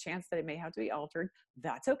 there's a chance that it may have to be altered.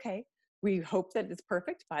 That's okay. We hope that it's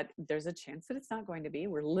perfect, but there's a chance that it's not going to be.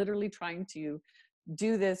 We're literally trying to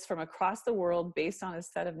do this from across the world based on a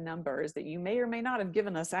set of numbers that you may or may not have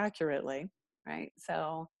given us accurately, right?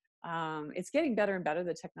 So it's getting better and better.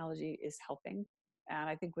 The technology is helping. And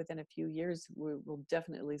I think within a few years, we will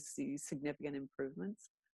definitely see significant improvements.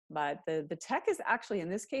 But the tech is actually, in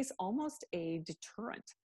this case, almost a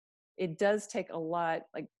deterrent. It does take a lot.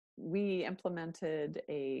 Like, we implemented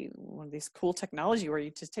one of these cool technology where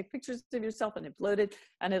you just take pictures of yourself and upload it,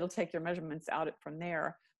 and it'll take your measurements out from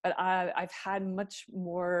there. But I've had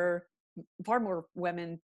far more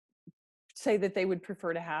women say that they would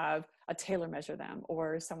prefer to have a tailor measure them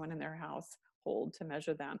or someone in their household to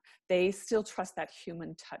measure them. They still trust that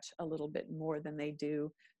human touch a little bit more than they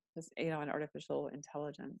do, an artificial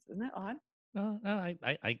intelligence. Isn't that odd? No,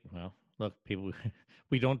 well, look, people,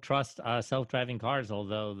 we don't trust self-driving cars,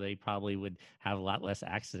 although they probably would have a lot less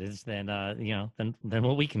accidents than, than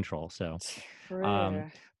what we control. So, um,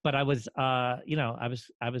 True. but I was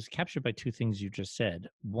captured by two things you just said.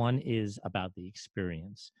 One is about the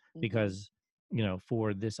experience, Mm-hmm. because,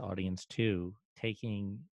 for this audience too,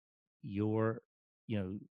 taking your, you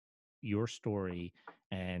know, your story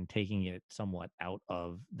and taking it somewhat out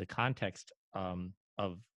of the context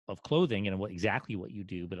of clothing and exactly what you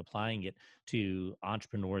do, but applying it to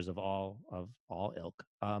entrepreneurs of all ilk.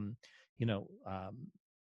 You know,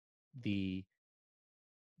 the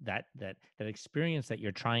that experience that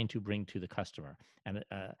you're trying to bring to the customer, and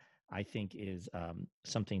I think is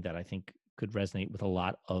something that I think could resonate with a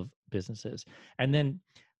lot of businesses. And then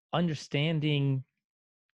understanding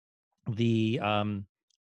the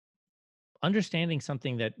understanding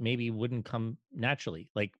something that maybe wouldn't come naturally,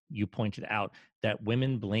 like you pointed out, that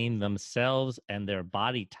women blame themselves and their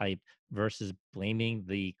body type versus blaming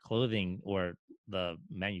the clothing or the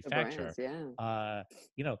The manufacturer. brands,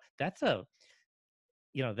 yeah. That's a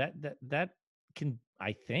that can,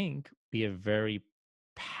 I think, be a very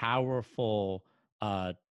powerful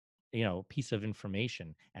uh piece of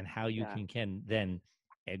information, and how you Yeah. can then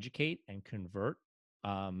educate and convert,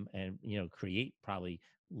 and create probably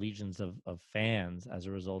legions of fans as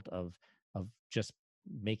a result of just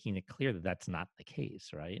making it clear that that's not the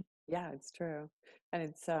case, right? Yeah, it's true. And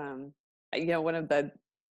it's one of the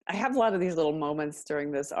I have a lot of these little moments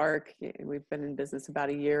during this arc. We've been in business about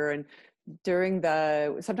a year, and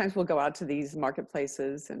sometimes we'll go out to these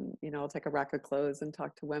marketplaces, and I'll take a rack of clothes and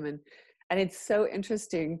talk to women. And it's so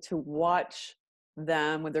interesting to watch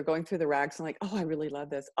them when they're going through the racks and like, oh, I really love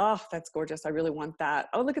this. Oh, that's gorgeous. I really want that.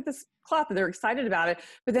 Oh, look at this cloth. And they're excited about it.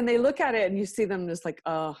 But then they look at it and you see them just like,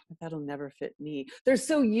 oh, that'll never fit me. They're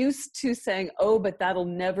so used to saying, oh, but that'll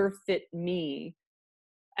never fit me.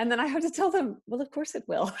 And then I have to tell them, well, of course it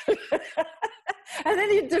will. And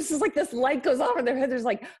then there's just like this light goes off in their head. There's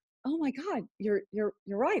like, oh my God, you're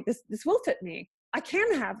right. This will fit me. I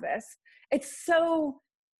can have this. It's so,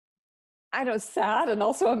 I know, sad and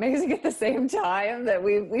also amazing at the same time that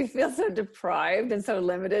we feel so deprived and so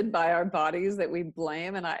limited by our bodies that we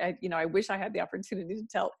blame. And I wish I had the opportunity to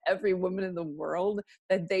tell every woman in the world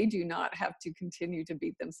that they do not have to continue to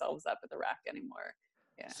beat themselves up at the rack anymore.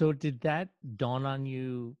 Yeah. So did that dawn on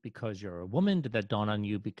you because you're a woman? Did that dawn on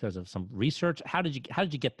you because of some research? How did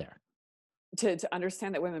you get there? To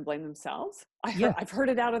understand that women blame themselves. Yeah. I've heard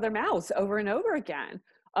it out of their mouths over and over again.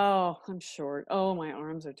 Oh, I'm short. Oh, my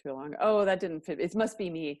arms are too long. Oh, that didn't fit. It must be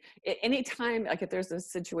me. Anytime, like if there's a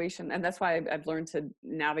situation, and that's why I've learned to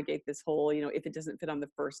navigate this whole, if it doesn't fit on the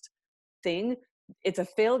first thing, it's a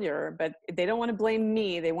failure, but they don't want to blame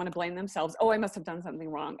me. They want to blame themselves. Oh, I must have done something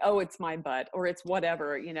wrong. Oh, it's my butt, or it's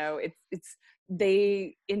whatever,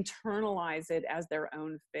 they internalize it as their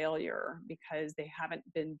own failure because they haven't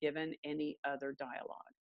been given any other dialogue.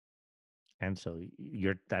 And so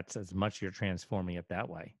that's as much you're transforming it that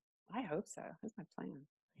way. I hope so. That's my plan.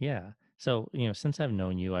 Yeah. So, since I've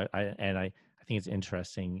known you, I think it's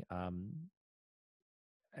interesting. I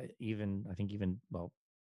think even, well,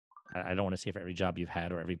 I don't want to say for every job you've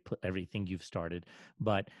had or everything you've started,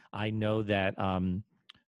 but I know that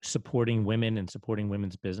supporting women and supporting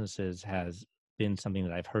women's businesses has been something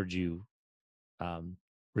that I've heard you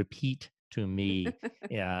repeat to me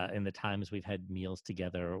in the times we've had meals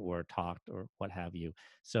together or talked or what have you.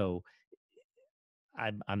 So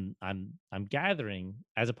I'm gathering,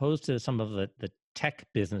 as opposed to some of the tech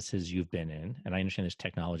businesses you've been in, and I understand there's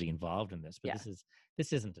technology involved in this, but Yeah.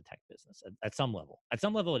 this isn't a tech business at some level. At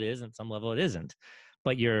some level it is, and at some level it isn't.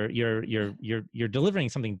 But you're delivering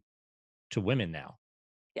something to women now.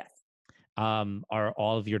 Yes. Are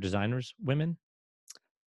all of your designers women?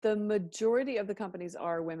 The majority of the companies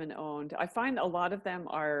are women owned. I find a lot of them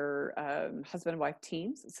are husband and wife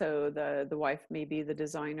teams. So the wife may be the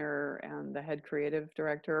designer and the head creative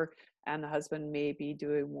director, and the husband may be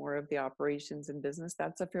doing more of the operations and business.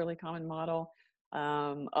 That's a fairly common model.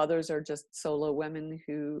 Others are just solo women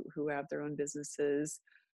who have their own businesses.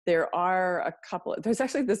 There are a couple. There's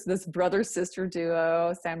actually this brother sister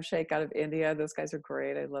duo, Sam Sheikh out of India. Those guys are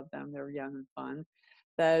great. I love them. They're young and fun.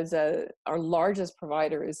 There's our largest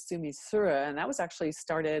provider is Sumi Sura, and that was actually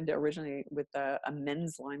started originally with a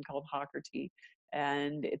men's line called Hockerty.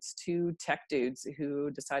 And it's two tech dudes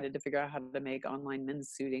who decided to figure out how to make online men's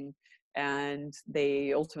suiting. And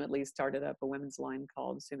they ultimately started up a women's line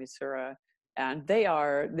called Sumi Sura. And they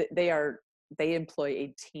employ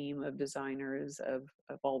a team of designers of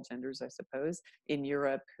all genders, I suppose, in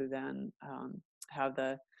Europe, who then have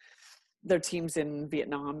their teams in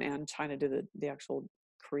Vietnam and China do the actual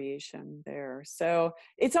creation there. So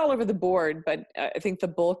it's all over the board, but I think the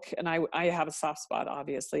bulk, and I have a soft spot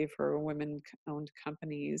obviously for women owned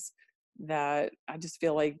companies, that I just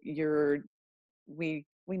feel like we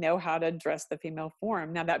know how to dress the female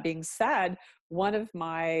form. Now, that being said, one of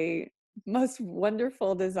my most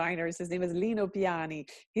wonderful designers, his name is Lino Piani.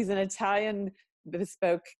 He's an Italian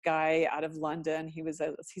bespoke guy out of London. He's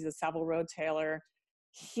a Savile Row tailor.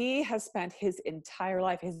 He has spent his entire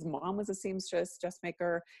life, his mom was a seamstress,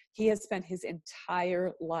 dressmaker. He has spent his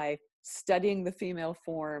entire life studying the female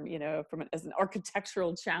form, as an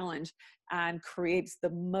architectural challenge, and creates the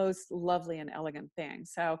most lovely and elegant thing.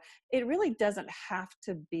 So it really doesn't have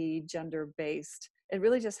to be gender-based. It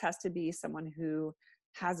really just has to be someone who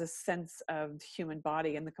has a sense of the human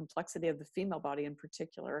body and the complexity of the female body in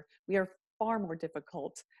particular. We are far more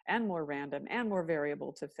difficult and more random and more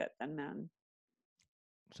variable to fit than men.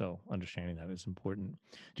 So understanding that is important.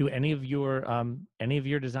 Do any of your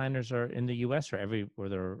designers are in the U.S.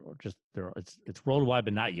 It's worldwide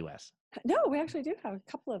but not U.S.? No, we actually do have a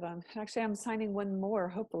couple of them. Actually, I'm signing one more,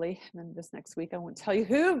 hopefully, and then this next week. I won't tell you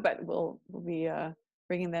who, but we'll be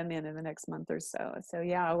bringing them in the next month or so. So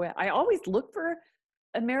yeah, I always look for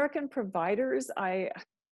American providers.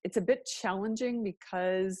 It's a bit challenging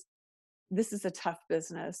because this is a tough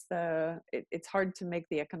business. It's hard to make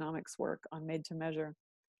the economics work on made to measure.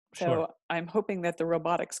 So Sure. I'm hoping that the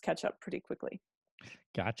robotics catch up pretty quickly.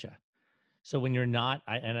 Gotcha. So when you're not,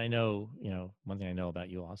 I know, one thing I know about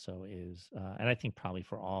you also is, and I think probably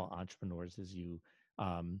for all entrepreneurs is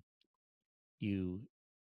um, you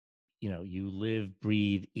live,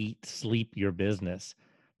 breathe, eat, sleep your business.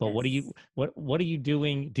 But Yes. what are you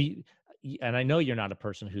doing? And I know you're not a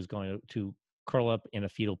person who's going to curl up in a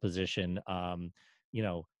fetal position,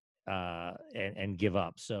 and give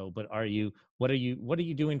up. So, but what are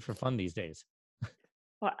you doing for fun these days?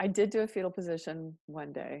 Well, I did do a fetal position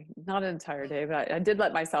one day, not an entire day, but I did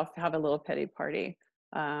let myself have a little pity party.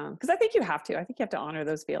 Because I think you have to. I think you have to honor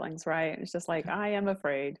those feelings, right? It's just like, Okay. I am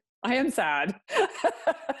afraid. I am sad.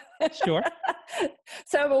 Sure.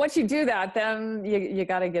 So, but once you do that, then you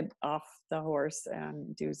got to get off the horse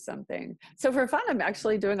and do something. So for fun, I'm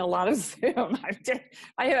actually doing a lot of Zoom.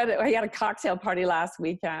 I had a cocktail party last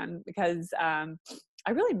weekend because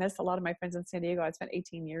I really miss a lot of my friends in San Diego. I spent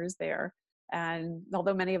 18 years there. And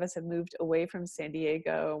although many of us have moved away from San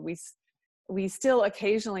Diego, we still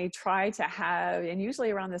occasionally try to have, and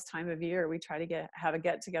usually around this time of year, we try to have a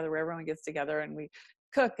get together where everyone gets together and we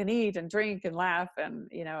cook and eat and drink and laugh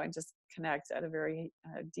and, and just connect at a very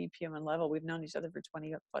deep human level. We've known each other for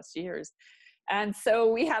 20 plus years. And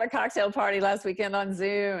so we had a cocktail party last weekend on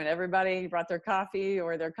Zoom, and everybody brought their coffee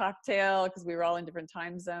or their cocktail because we were all in different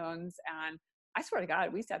time zones. And I swear to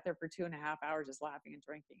God, we sat there for 2.5 hours just laughing and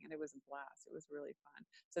drinking, and it was a blast. It was really fun.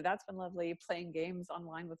 So that's been lovely. Playing games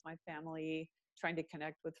online with my family, trying to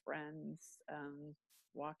connect with friends,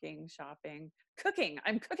 walking, shopping, cooking.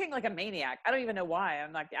 I'm cooking like a maniac. I don't even know why.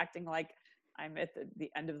 I'm like acting like I'm at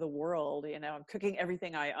the end of the world. I'm cooking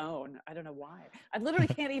everything I own. I don't know why. I literally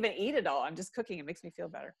can't even eat it all. I'm just cooking. It makes me feel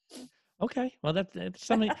better. Okay. Well, that's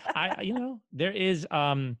something there is,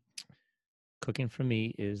 cooking for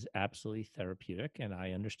me is absolutely therapeutic, and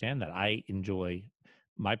I understand that.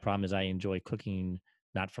 My problem is I enjoy cooking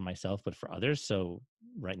not for myself but for others. So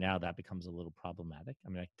right now that becomes a little problematic. I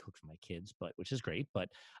mean, I cook for my kids, but which is great, but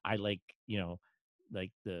I like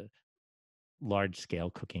the large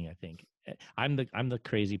scale cooking, I think. I'm the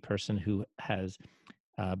crazy person who has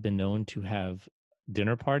been known to have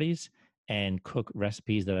dinner parties and cook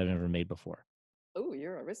recipes that I've never made before. Oh,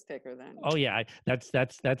 you're a risk taker then. Oh yeah, that's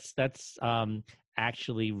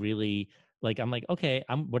actually really, like, I'm like, okay,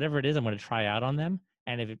 I'm whatever it is, I'm going to try out on them,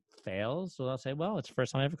 And if it fails, well, I'll say, well, it's the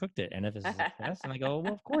first time I ever cooked it. And if it's a success, and I go,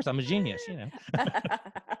 well, of course, I'm a genius,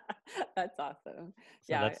 That's awesome. So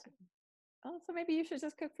Yeah. that's, Oh, so maybe you should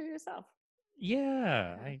just cook for yourself.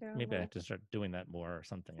 yeah, Yeah, go maybe I well, have to start doing that more or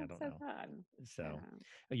something. I that's don't so know. fun. So, Yeah.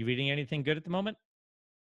 are you reading anything good at the moment?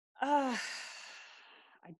 Uh,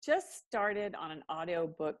 I just started on an audio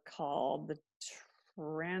book called The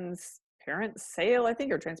Transparent Sale, I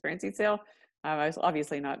think, or Transparency Sale. I was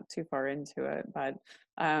obviously not too far into it, but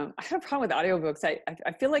I have a problem with audiobooks.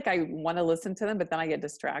 I feel like I want to listen to them, but then I get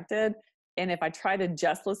distracted. And if I try to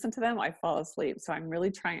just listen to them, I fall asleep. So I'm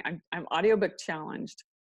really trying, I'm audiobook challenged,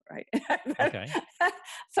 right? Okay.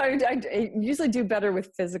 So I usually do better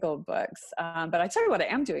with physical books. But I tell you what I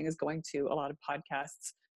am doing is going to a lot of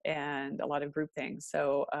podcasts and a lot of group things.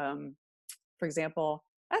 So, for example,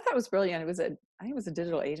 I thought it was brilliant. I think it was a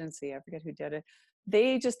digital agency. I forget who did it.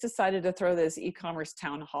 They just decided to throw this e-commerce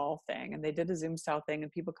town hall thing, and they did a Zoom style thing,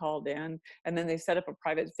 and people called in, and then they set up a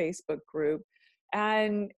private Facebook group.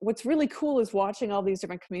 And what's really cool is watching all these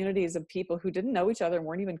different communities of people who didn't know each other and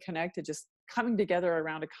weren't even connected, just coming together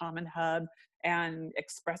around a common hub and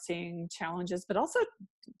expressing challenges, but also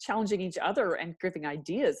challenging each other and giving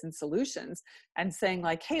ideas and solutions and saying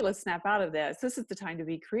like, hey, let's snap out of this. This is the time to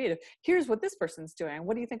be creative. Here's what this person's doing.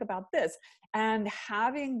 What do you think about this? And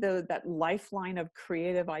having that lifeline of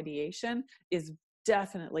creative ideation is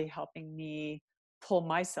definitely helping me pull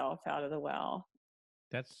myself out of the well.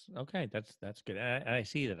 That's okay. That's good. And I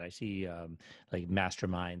see that. I see like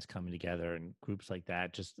masterminds coming together and groups like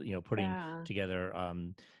that, just putting Yeah. together.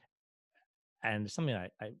 And something I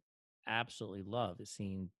absolutely love is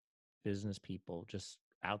seeing business people just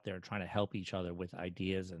out there trying to help each other with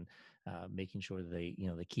ideas and making sure they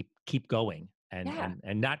keep going and Yeah.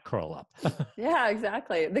 and not curl up. Yeah,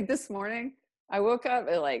 exactly. Like this morning, I woke up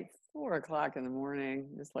at like 4 o'clock in the morning,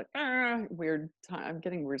 just like weird time. I'm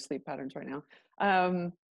getting weird sleep patterns right now.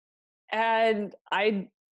 Um, and I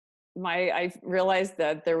realized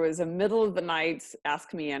that there was a middle of the night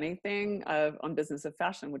Ask Me Anything on Business of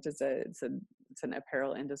Fashion, which is it's an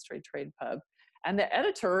apparel industry trade pub. And the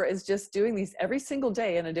editor is just doing these every single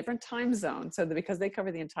day in a different time zone. So that because they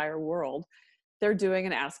cover the entire world, they're doing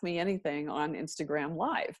an Ask Me Anything on Instagram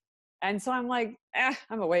Live. And so I'm like,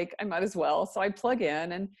 I'm awake. I might as well. So I plug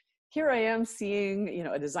in, and here I am seeing,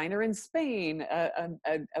 a designer in Spain, a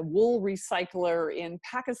wool recycler in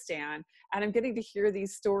Pakistan, and I'm getting to hear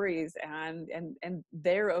these stories, and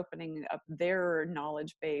they're opening up their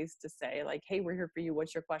knowledge base to say like, hey, we're here for you.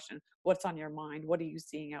 What's your question? What's on your mind? What are you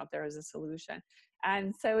seeing out there as a solution?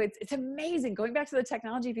 And so it's amazing. Going back to the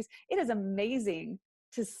technology piece, it is amazing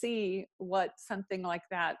to see what something like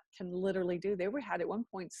that can literally do. They had at one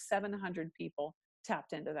point 700 people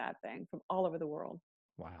tapped into that thing from all over the world.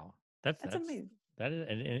 Wow, That's amazing. that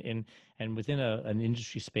is and within an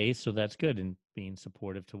industry space, so that's good. And being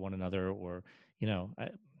supportive to one another, or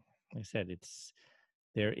like I said,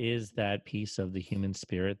 there is that piece of the human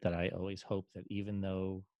spirit that I always hope that even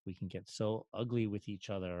though we can get so ugly with each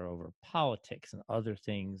other over politics and other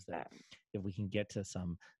things, that if we can get to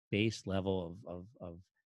some base level of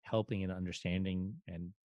helping and understanding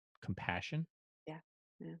and compassion. Yeah.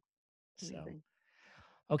 Yeah. So, Amazing.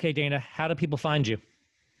 okay, Dana, how do people find you?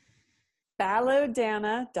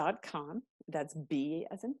 Balodana.com. That's B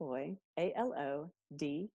as in boy, ALODANA.com.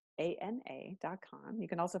 You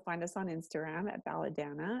can also find us on Instagram at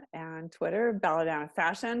Balodana, and Twitter, Balodana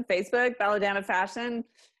Fashion, Facebook, Balodana Fashion.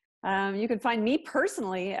 You can find me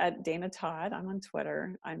personally at Dana Todd. I'm on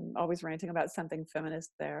Twitter. I'm always ranting about something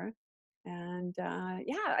feminist there. And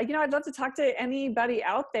yeah, I'd love to talk to anybody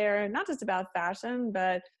out there, not just about fashion,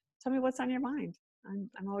 but tell me what's on your mind.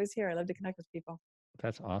 I'm always here. I love to connect with people.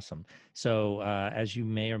 That's awesome. So, as you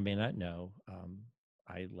may or may not know,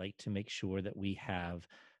 I like to make sure that we have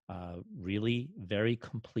really very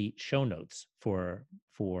complete show notes for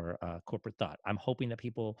corporate thought. I'm hoping that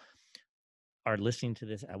people are listening to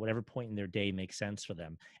this at whatever point in their day makes sense for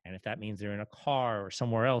them, and if that means they're in a car or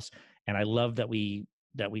somewhere else. And I love that we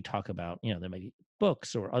talk about, there may be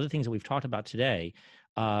books or other things that we've talked about today,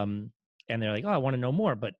 and they're like, oh, I want to know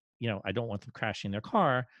more, but I don't want them crashing their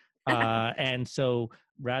car. And so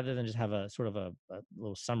rather than just have a sort of a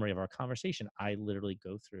little summary of our conversation, I literally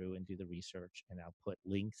go through and do the research, and I'll put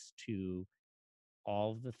links to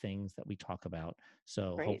all of the things that we talk about.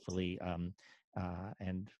 So Great. hopefully,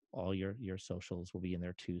 and all your socials will be in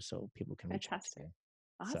there too, so people can reach out to Fantastic. you.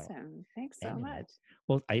 So Awesome. Thanks so anyway, much.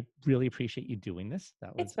 well, I really appreciate you doing this.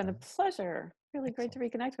 That It's was been a pleasure. Really great to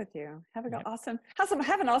excellent. reconnect with you. Have an Yep. awesome,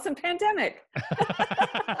 have an awesome pandemic.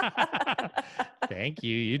 Thank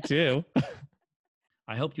you. You too.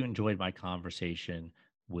 I hope you enjoyed my conversation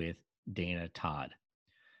with Dana Todd.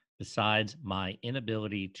 Besides my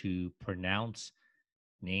inability to pronounce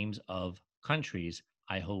names of countries,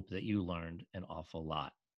 I hope that you learned an awful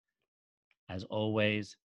lot. As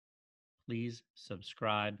always, please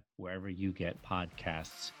subscribe wherever you get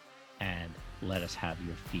podcasts and let us have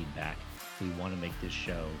your feedback. We want to make this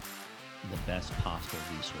show the best possible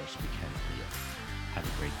resource we can for you. Have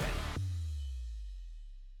a great day.